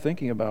of time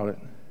thinking about it.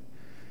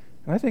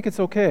 And I think it's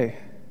okay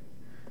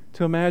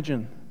to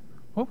imagine,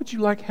 what would you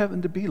like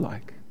heaven to be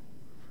like?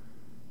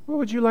 What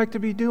would you like to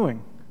be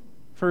doing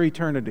for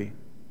eternity?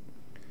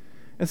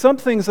 And some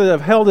things that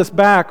have held us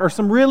back are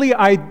some really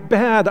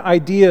bad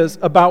ideas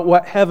about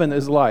what heaven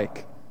is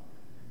like.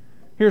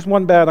 Here's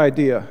one bad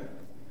idea.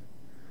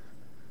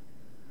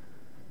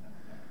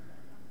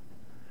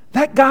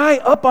 That guy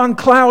up on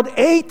cloud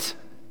 8,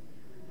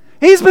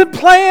 he's been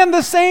playing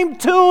the same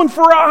tune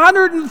for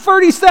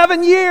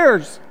 137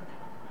 years.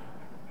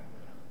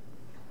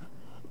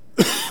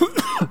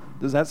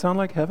 Does that sound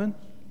like heaven?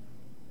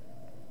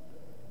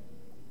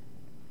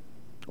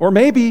 Or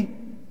maybe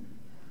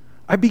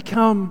I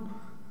become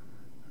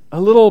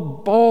a little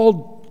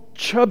bald,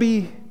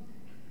 chubby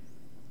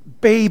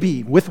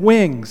baby with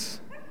wings.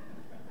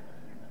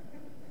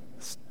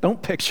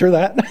 Don't picture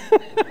that.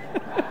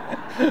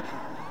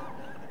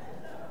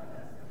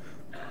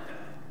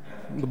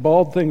 The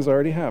bald thing's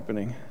already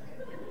happening.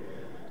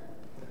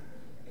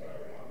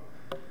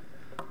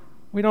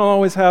 We don't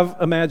always have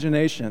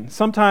imagination.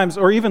 Sometimes,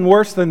 or even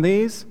worse than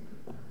these,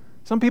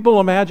 some people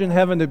imagine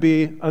heaven to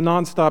be a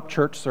nonstop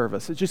church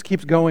service. It just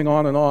keeps going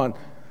on and on.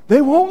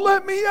 They won't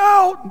let me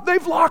out.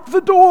 They've locked the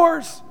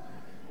doors.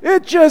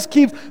 It just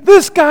keeps,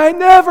 this guy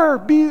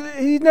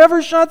he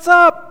never shuts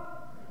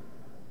up.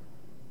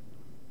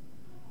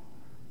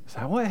 Is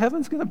that what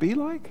heaven's going to be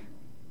like?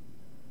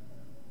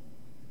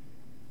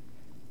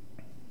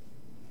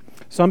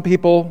 Some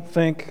people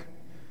think,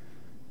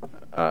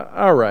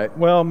 all right,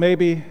 well,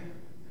 maybe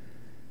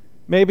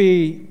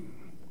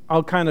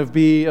I'll kind of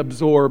be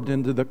absorbed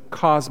into the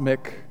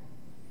cosmic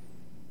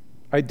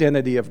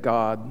identity of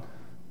God.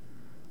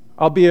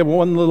 I'll be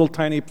one little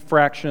tiny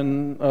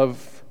fraction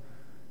of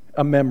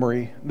a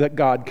memory that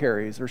God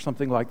carries or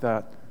something like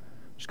that.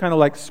 Just kind of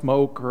like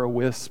smoke or a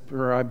wisp,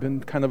 or I've been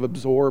kind of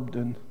absorbed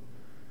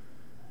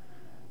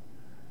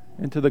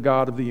into the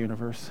God of the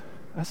universe.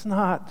 That's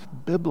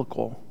not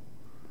biblical.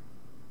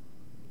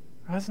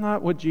 That's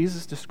not what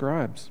Jesus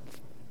describes.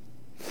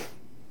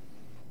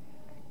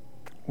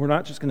 We're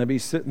not just going to be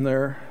sitting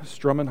there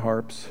strumming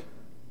harps.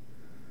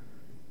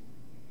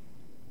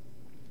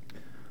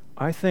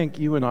 I think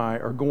you and I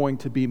are going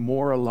to be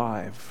more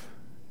alive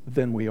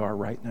than we are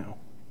right now.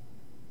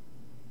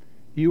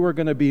 You are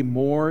going to be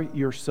more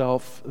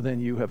yourself than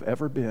you have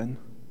ever been.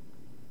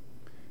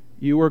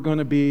 You are going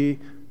to be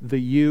the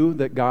you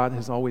that God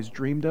has always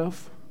dreamed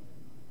of,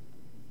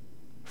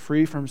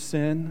 free from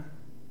sin,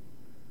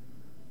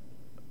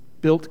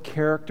 built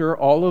character,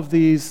 all of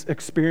these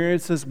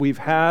experiences we've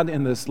had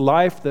in this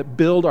life that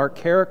build our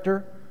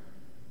character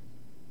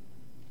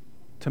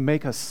to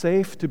make us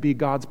safe to be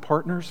God's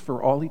partners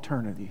for all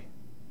eternity.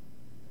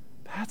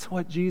 That's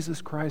what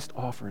Jesus Christ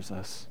offers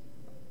us.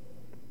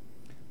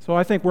 So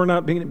I think we're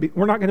not going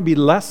to be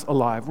less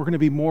alive. We're going to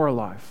be more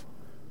alive.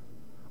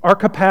 Our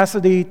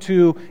capacity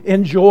to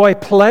enjoy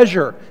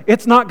pleasure,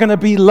 it's not going to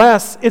be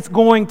less, it's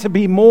going to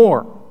be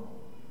more.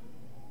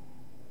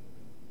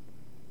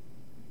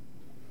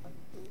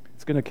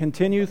 It's going to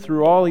continue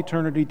through all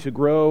eternity to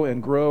grow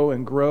and grow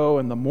and grow,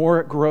 and the more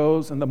it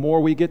grows and the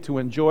more we get to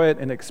enjoy it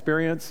and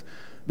experience,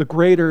 the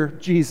greater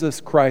Jesus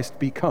Christ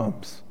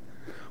becomes.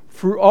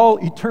 Through all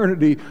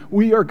eternity,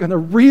 we are going to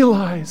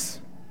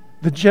realize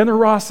the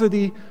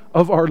generosity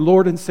of our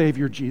Lord and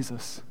Savior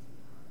Jesus.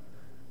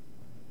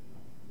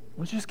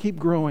 We'll just keep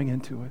growing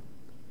into it.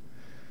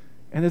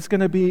 And it's going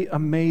to be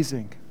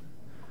amazing.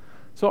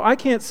 So I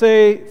can't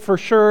say for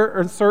sure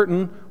and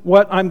certain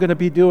what I'm going to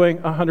be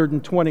doing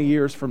 120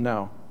 years from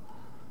now.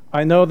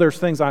 I know there's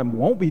things I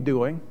won't be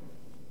doing.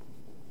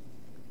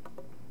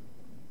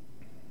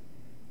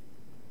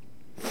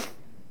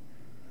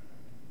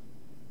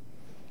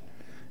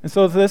 And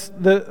so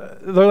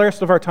the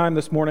rest of our time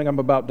this morning, I'm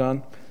about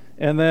done.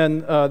 And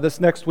then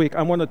this next week,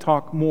 I want to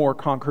talk more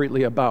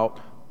concretely about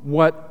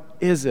what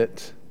is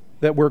it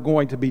that we're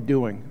going to be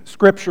doing.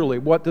 Scripturally,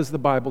 what does the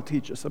Bible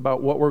teach us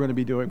about what we're going to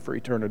be doing for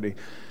eternity?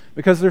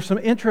 Because there's some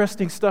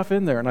interesting stuff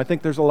in there, and I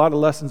think there's a lot of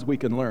lessons we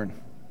can learn.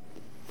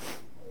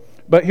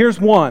 But here's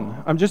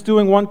one. I'm just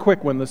doing one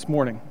quick one this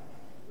morning.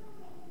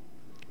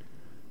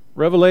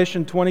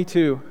 Revelation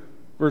 22,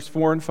 verse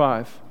 4 and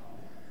 5.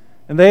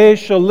 And they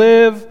shall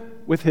live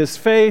with his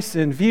face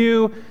in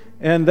view,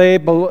 and they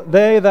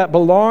that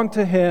belong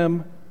to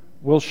him,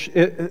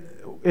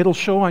 it'll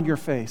show on your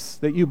face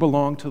that you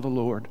belong to the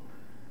Lord.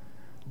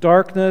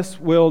 Darkness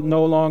will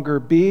no longer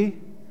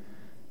be,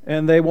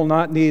 and they will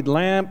not need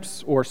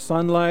lamps or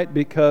sunlight,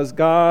 because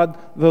God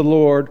the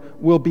Lord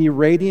will be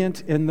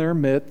radiant in their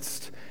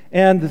midst,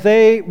 and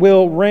they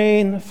will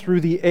reign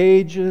through the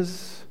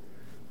ages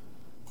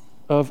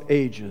of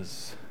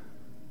ages.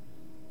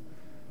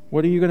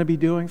 What are you going to be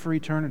doing for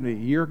eternity?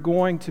 You're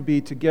going to be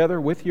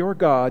together with your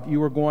God.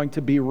 You are going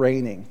to be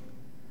reigning.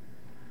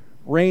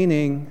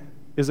 Reigning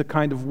is a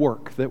kind of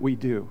work that we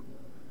do.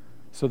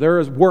 So there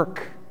is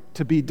work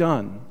to be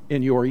done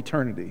in your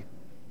eternity.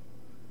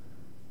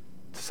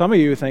 Some of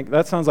you think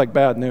that sounds like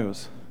bad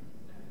news.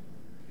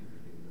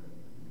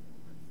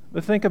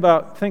 But think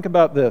about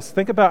this.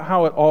 Think about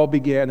how it all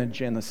began in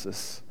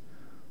Genesis.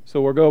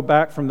 So we'll go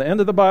back from the end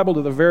of the Bible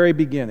to the very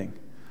beginning.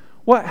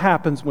 What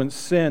happens when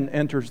sin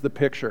enters the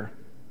picture?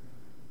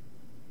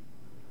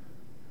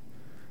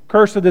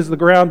 Cursed is the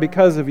ground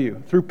because of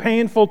you. Through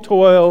painful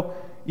toil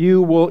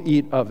you will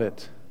eat of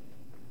it.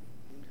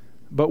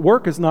 But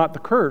work is not the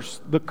curse.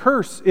 The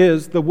curse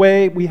is the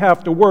way we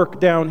have to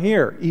work down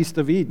here, east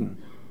of Eden.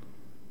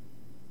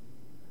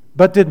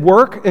 But did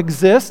work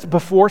exist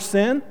before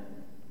sin?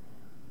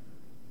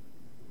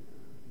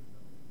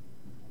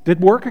 Did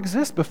work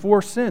exist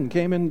before sin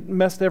came and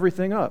messed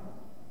everything up?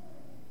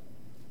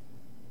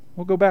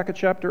 We'll go back a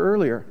chapter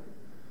earlier.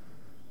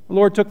 The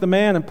Lord took the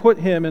man and put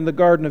him in the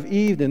Garden of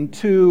Eden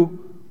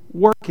to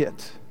work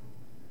it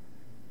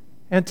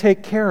and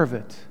take care of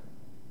it.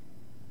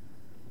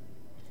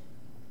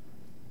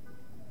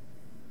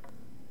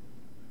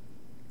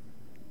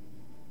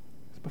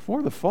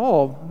 Before the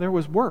fall, there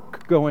was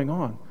work going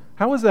on.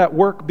 How was that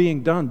work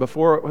being done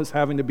before it was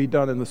having to be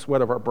done in the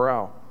sweat of our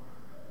brow?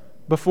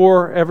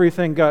 Before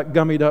everything got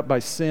gummied up by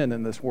sin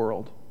in this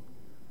world?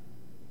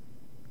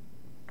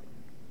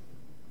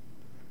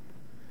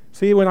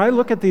 See, when I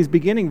look at these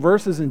beginning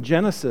verses in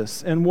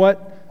Genesis and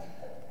what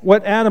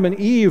Adam and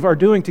Eve are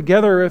doing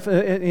together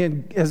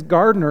as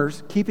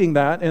gardeners, keeping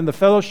that, and the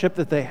fellowship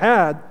that they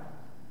had,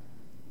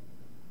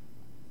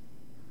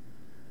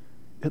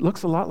 it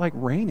looks a lot like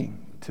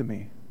reigning to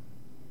me.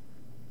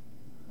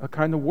 A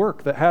kind of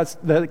work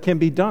that can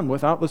be done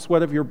without the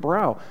sweat of your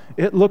brow.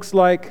 It looks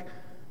like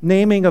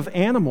naming of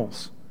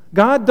animals.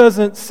 God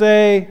doesn't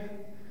say,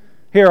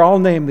 here, I'll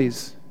name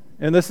these,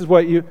 and this is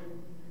what you...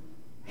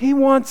 He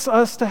wants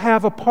us to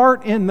have a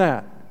part in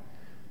that.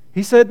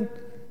 He said,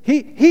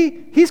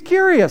 he's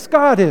curious,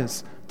 God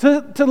is,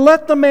 to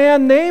let the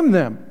man name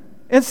them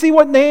and see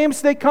what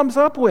names they comes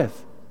up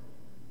with.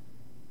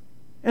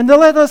 And to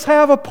let us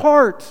have a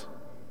part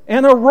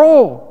and a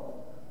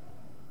role.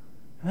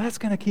 And that's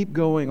going to keep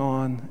going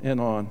on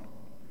and on.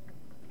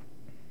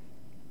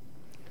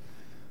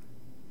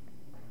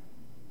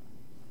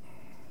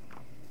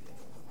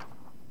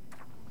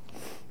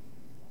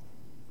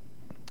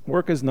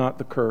 Work is not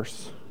the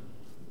curse.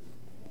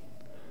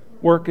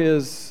 Work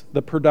is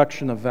the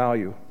production of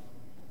value.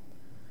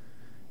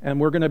 And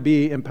we're going to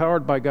be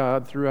empowered by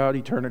God throughout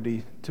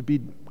eternity to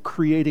be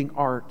creating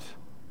art.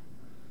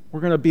 We're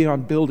going to be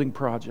on building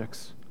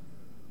projects.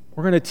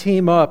 We're going to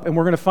team up, and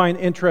we're going to find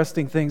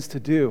interesting things to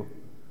do.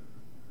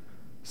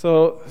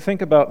 So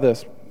think about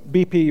this.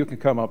 BP, you can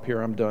come up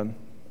here. I'm done.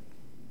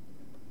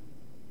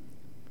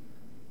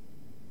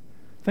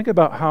 Think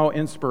about how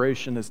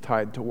inspiration is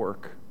tied to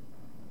work.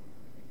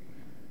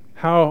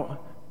 How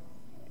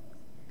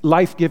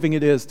life-giving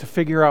it is to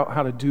figure out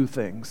how to do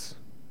things.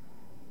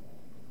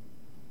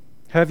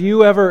 Have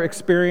you ever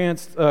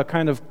experienced a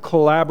kind of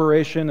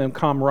collaboration and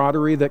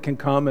camaraderie that can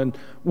come in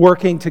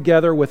working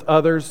together with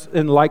others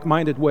in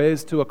like-minded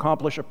ways to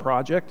accomplish a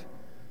project?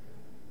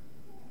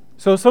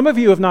 So some of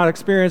you have not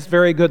experienced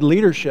very good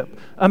leadership.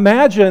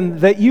 Imagine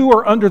that you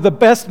are under the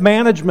best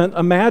management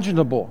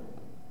imaginable,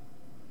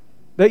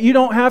 that you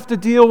don't have to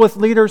deal with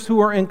leaders who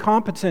are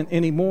incompetent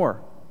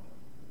anymore.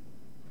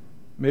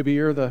 Maybe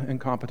you're the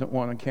incompetent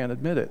one and can't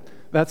admit it.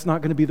 That's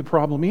not going to be the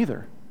problem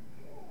either.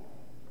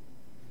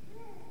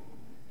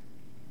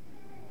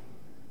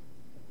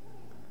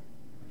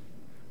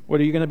 What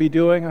are you going to be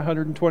doing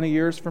 120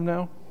 years from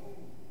now?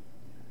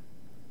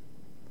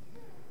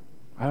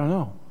 I don't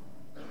know.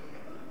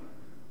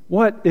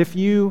 What if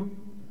you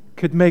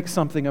could make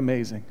something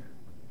amazing?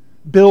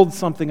 Build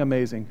something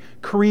amazing?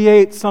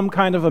 Create some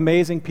kind of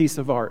amazing piece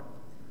of art?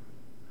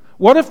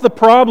 What if the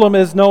problem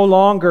is no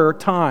longer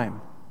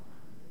time?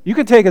 You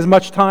can take as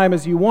much time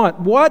as you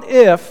want. What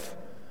if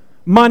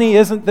money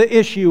isn't the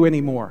issue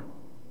anymore?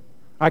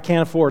 I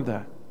can't afford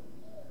that.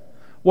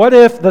 What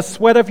if the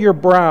sweat of your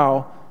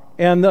brow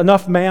and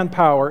enough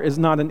manpower is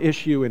not an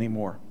issue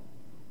anymore?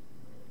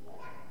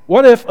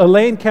 What if a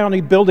Lane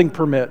County building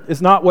permit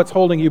is not what's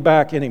holding you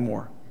back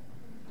anymore?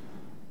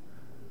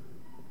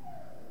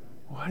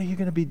 What are you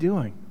going to be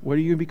doing? What are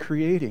you going to be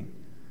creating?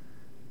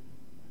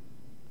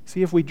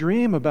 See, if we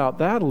dream about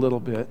that a little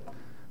bit,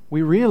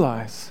 we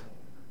realize,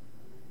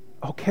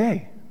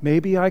 okay,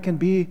 maybe I can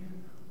be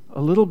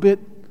a little bit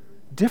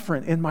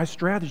different in my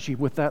strategy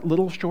with that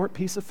little short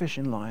piece of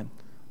fishing line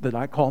that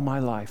I call my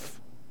life.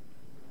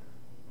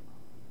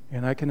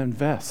 And I can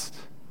invest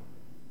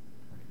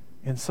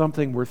in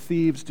something where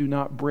thieves do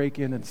not break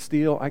in and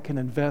steal. I can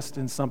invest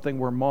in something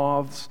where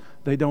moths,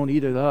 they don't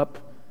eat it up.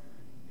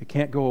 It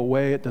can't go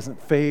away. It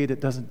doesn't fade.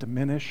 It doesn't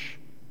diminish.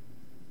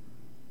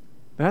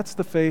 That's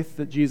the faith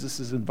that Jesus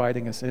is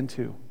inviting us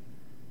into.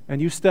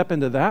 And you step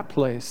into that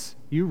place,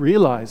 you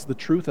realize the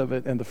truth of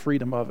it and the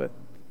freedom of it.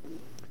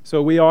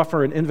 So we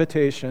offer an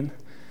invitation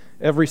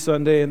every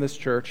Sunday in this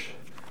church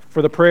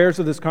for the prayers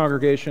of this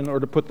congregation or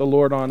to put the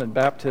Lord on in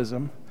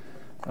baptism.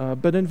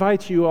 But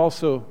invite you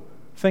also,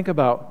 think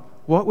about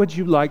what would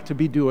you like to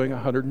be doing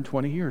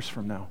 120 years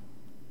from now?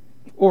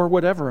 Or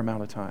whatever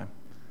amount of time.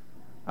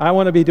 I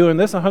want to be doing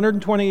this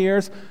 120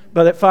 years,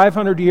 but at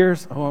 500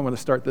 years, I want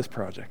to start this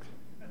project.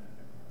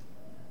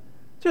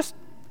 Just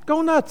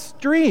go nuts,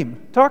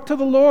 dream, talk to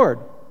the Lord.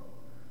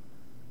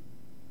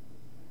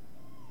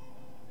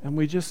 And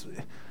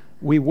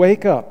we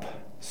wake up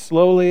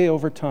slowly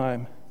over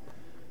time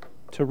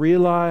to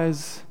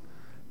realize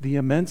the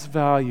immense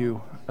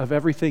value of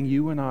everything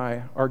you and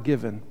I are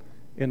given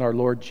in our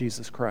Lord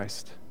Jesus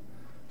Christ.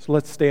 So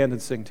let's stand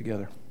and sing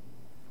together.